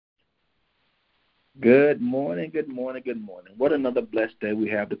Good morning, good morning, good morning. What another blessed day we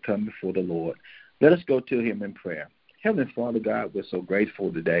have to come before the Lord. Let us go to him in prayer. Heavenly Father, God, we're so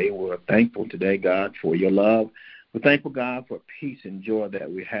grateful today. We're thankful today, God, for your love. We're thankful, God, for peace and joy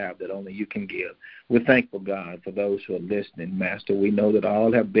that we have that only you can give. We're thankful, God, for those who are listening, Master. We know that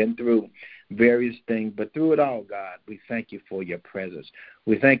all have been through various things, but through it all, God, we thank you for your presence.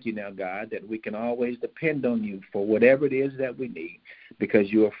 We thank you now, God, that we can always depend on you for whatever it is that we need because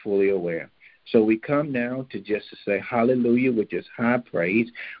you are fully aware. So we come now to say hallelujah with just high praise.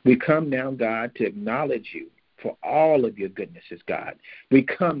 We come now, God, to acknowledge you for all of your goodnesses, God. We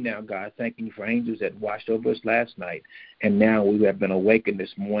come now, God, thanking you for angels that watched over us last night. And now we have been awakened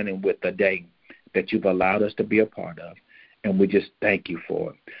this morning with the day that you've allowed us to be a part of. And we just thank you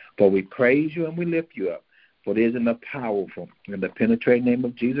for it. For we praise you and we lift you up. For it is in the powerful and the penetrating name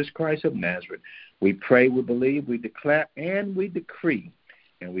of Jesus Christ of Nazareth. We pray, we believe, we declare, and we decree.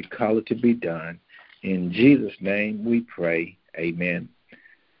 And we call it to be done. In Jesus' name we pray. Amen.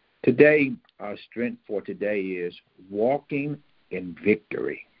 Today, our strength for today is walking in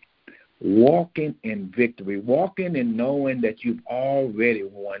victory. Walking in victory. Walking in knowing that you've already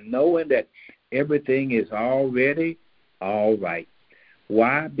won. Knowing that everything is already all right.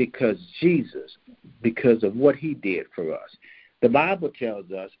 Why? Because Jesus, because of what he did for us. The Bible tells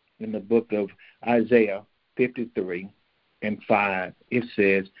us in the book of Isaiah 53, and 5, it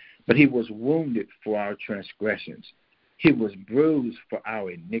says, but he was wounded for our transgressions. He was bruised for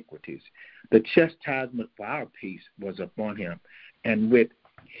our iniquities. The chastisement for our peace was upon him. And with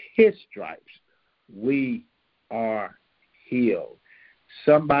his stripes, we are healed.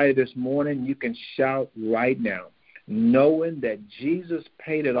 Somebody this morning, you can shout right now, knowing that Jesus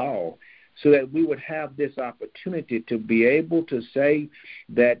paid it all, so that we would have this opportunity to be able to say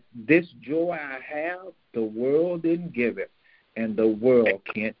that this joy I have, the world didn't give it, and the world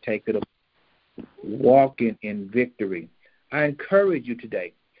can't take it away. Walking in victory. I encourage you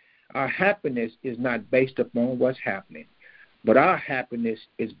today. Our happiness is not based upon what's happening, but our happiness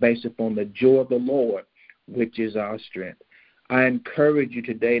is based upon the joy of the Lord, which is our strength. I encourage you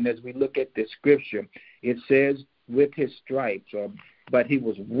today, and as we look at this scripture, it says, with his stripes, but he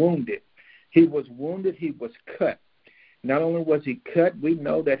was wounded. He was wounded, he was cut. Not only was he cut, we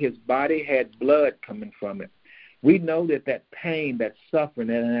know that his body had blood coming from it. We know that pain, that suffering,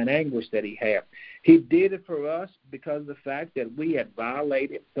 and that anguish that he had, he did it for us because of the fact that we had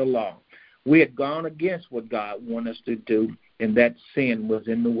violated the law. We had gone against what God wanted us to do, and that sin was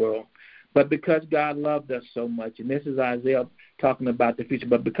in the world. But because God loved us so much, and this is Isaiah talking about the future,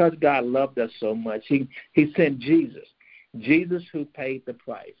 but because God loved us so much, he sent Jesus who paid the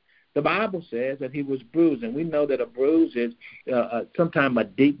price. The Bible says that he was bruised, and we know that a bruise is sometimes a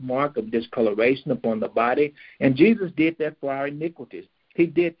deep mark of discoloration upon the body, and Jesus did that for our iniquities. He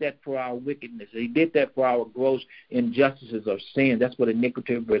did that for our wickedness. He did that for our gross injustices of sin. That's what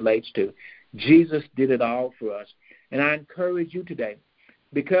iniquity relates to. Jesus did it all for us, and I encourage you today,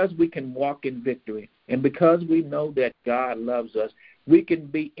 because we can walk in victory, and because we know that God loves us, we can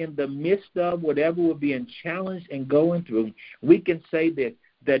be in the midst of whatever we're being challenged and going through. We can say that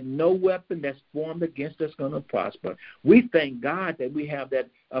no weapon that's formed against us is going to prosper. We thank God that we have that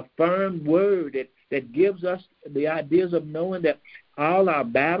affirmed word that gives us the ideas of knowing that all our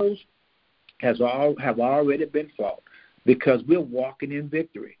battles have already been fought because we're walking in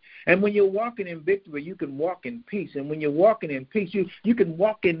victory. And when you're walking in victory, you can walk in peace. And when you're walking in peace, you can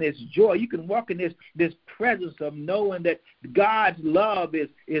walk in this joy. You can walk in this presence of knowing that God's love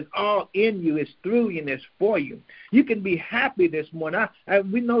is all in you, is through you, and is for you. You can be happy this morning.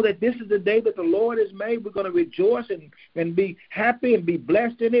 We know that this is the day that the Lord has made. We're going to rejoice and be happy and be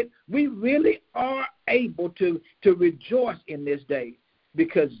blessed in it. We really are able to rejoice in this day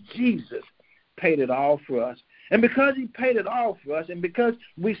because Jesus paid it all for us. And because he paid it all for us, and because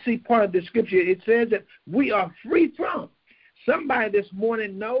we see part of the scripture, it says that we are free from. Somebody this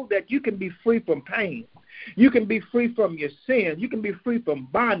morning know that you can be free from pain. You can be free from your sins. You can be free from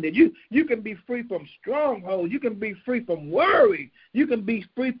bondage. You can be free from strongholds. You can be free from worry. You can be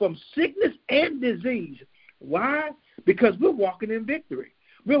free from sickness and disease. Why? Because we're walking in victory.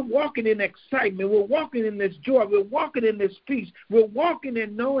 We're walking in excitement. We're walking in this joy. We're walking in this peace. We're walking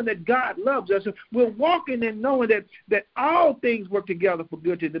in knowing that God loves us. We're walking in knowing that all things work together for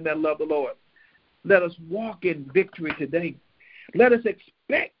good to them that love the Lord. Let us walk in victory today. Let us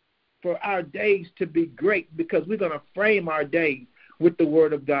expect for our days to be great because we're going to frame our days with the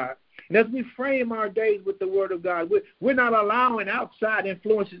Word of God. And as we frame our days with the Word of God, we're not allowing outside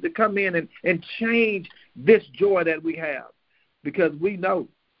influences to come in and change this joy that we have. Because we know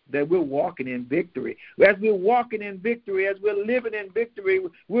that we're walking in victory. As we're walking in victory, as we're living in victory,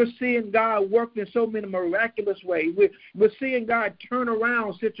 we're seeing God work in so many miraculous ways. We're seeing God turn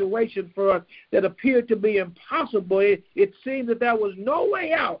around situations for us that appeared to be impossible. It seemed that there was no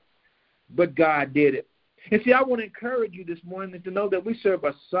way out, but God did it. And see, I want to encourage you this morning to know that we serve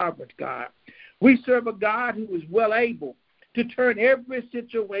a sovereign God. We serve a God who is well able to turn every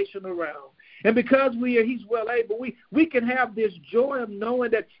situation around. And because He's well able, we can have this joy of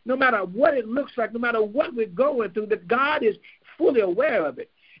knowing that no matter what it looks like, no matter what we're going through, that God is fully aware of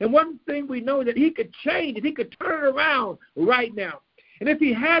it. And one thing we know that He could change it. He could turn it around right now. And if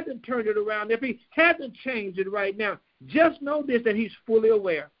He hasn't turned it around, if He hasn't changed it right now, just know this, that He's fully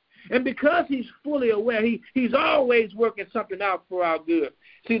aware. And because He's fully aware, He's always working something out for our good.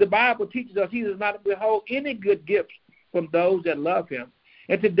 See, the Bible teaches us He does not withhold any good gifts from those that love Him.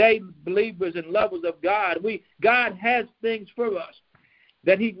 And today, believers and lovers of God, God has things for us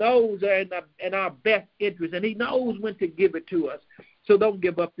that He knows are in our best interest, and He knows when to give it to us. So don't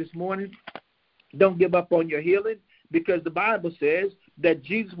give up this morning. Don't give up on your healing, because the Bible says that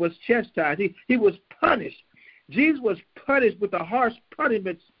Jesus was chastised. He was punished. Jesus was punished with a harsh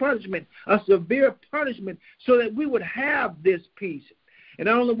punishment, a severe punishment, so that we would have this peace. And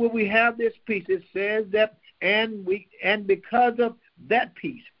not only will we have this peace, it says that, and because of that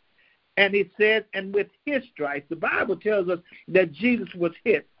peace. And it says, and with His stripes, the Bible tells us that Jesus was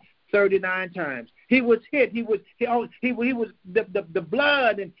hit 39 times. He was hit. He was the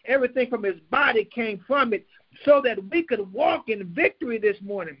blood and everything from His body came from it, so that we could walk in victory this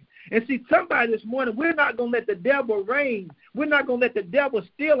morning. And see, somebody this morning, we're not going to let the devil reign. We're not going to let the devil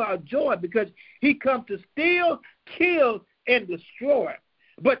steal our joy, because he comes to steal, kill, and destroy.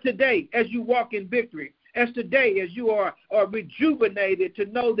 But today, as you walk in victory, as today, as you are rejuvenated to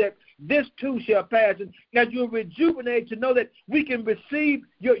know that this too shall pass, and as you're rejuvenated to know that you can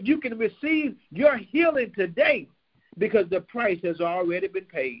receive your healing today, because the price has already been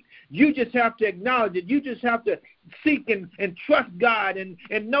paid. You just have to acknowledge it. You just have to seek and trust God and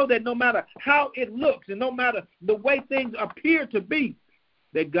know that no matter how it looks and no matter the way things appear to be,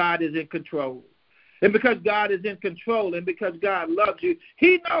 that God is in control. And because God is in control and because God loves you,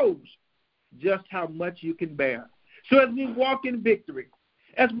 He knows just how much you can bear. So as we walk in victory,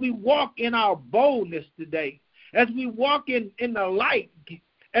 as we walk in our boldness today, as we walk in the light,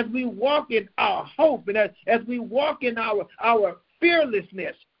 as we walk in our hope, and as we walk in our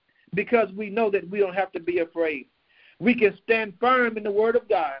fearlessness, because we know that we don't have to be afraid. We can stand firm in the Word of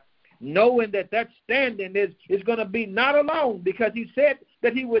God, knowing that standing is going to be not alone, because He said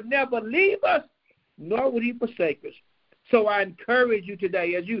that He would never leave us, nor would He forsake us. So I encourage you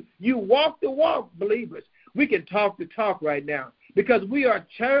today, as you walk the walk, believers, we can talk the talk right now, because we are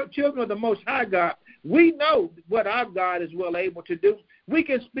children of the Most High God. We know what our God is well able to do. We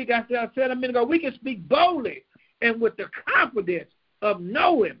can speak, I said a minute ago, we can speak boldly and with the confidence of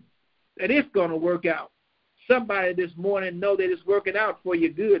knowing that it's going to work out. Somebody this morning know that it's working out for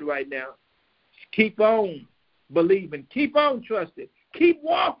your good right now. Keep on believing. Keep on trusting. Keep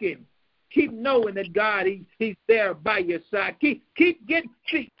walking. Keep knowing that God, He's there by your side. Keep getting.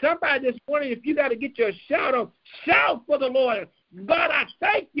 See, somebody this morning, if you got to get your shout on, shout for the Lord. God, I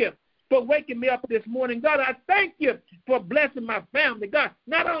thank You for waking me up this morning. God, I thank You for blessing my family. God,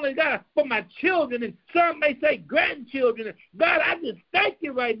 not only God, for my children, and some may say grandchildren. God, I just thank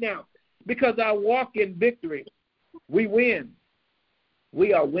You right now, because I walk in victory. We win.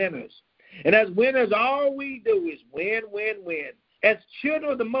 We are winners. And as winners, all we do is win, win, win. As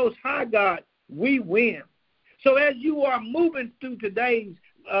children of the Most High God, we win. So as you are moving through today's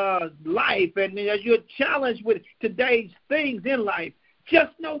life, and as you're challenged with today's things in life,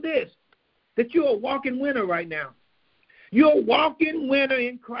 just know this, that you're a walking winner right now. You're a walking winner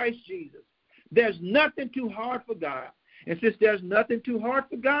in Christ Jesus. There's nothing too hard for God. And since there's nothing too hard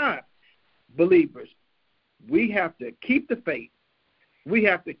for God, believers, we have to keep the faith. We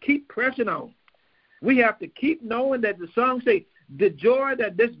have to keep pressing on. We have to keep knowing that the song says, the joy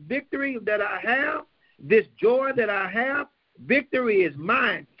that this victory that I have, this joy that I have, victory is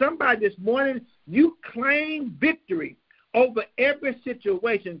mine. Somebody this morning, you claim victory over every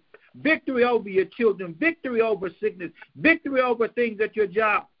situation, victory over your children, victory over sickness, victory over things at your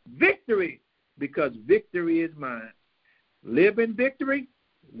job, victory, because victory is mine. Live in victory,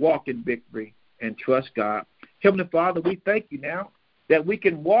 walk in victory, and trust God. Heavenly Father, we thank You now that we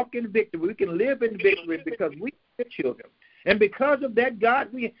can walk in victory, we can live in victory, because we are children. And because of that, God,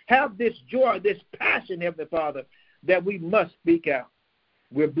 we have this joy, this passion, Heavenly Father, that we must speak out.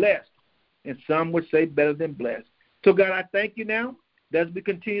 We're blessed, and some would say better than blessed. So, God, I thank You now that as we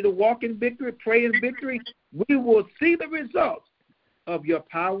continue to walk in victory, pray in victory, we will see the results of your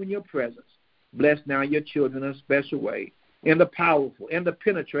power and your presence. Bless now your children in a special way. In the powerful, in the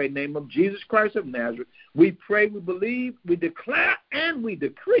penetrating name of Jesus Christ of Nazareth, we pray, we believe, we declare, and we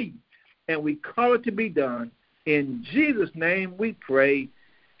decree, and we call it to be done. In Jesus' name we pray.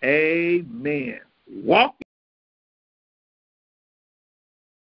 Amen. Walk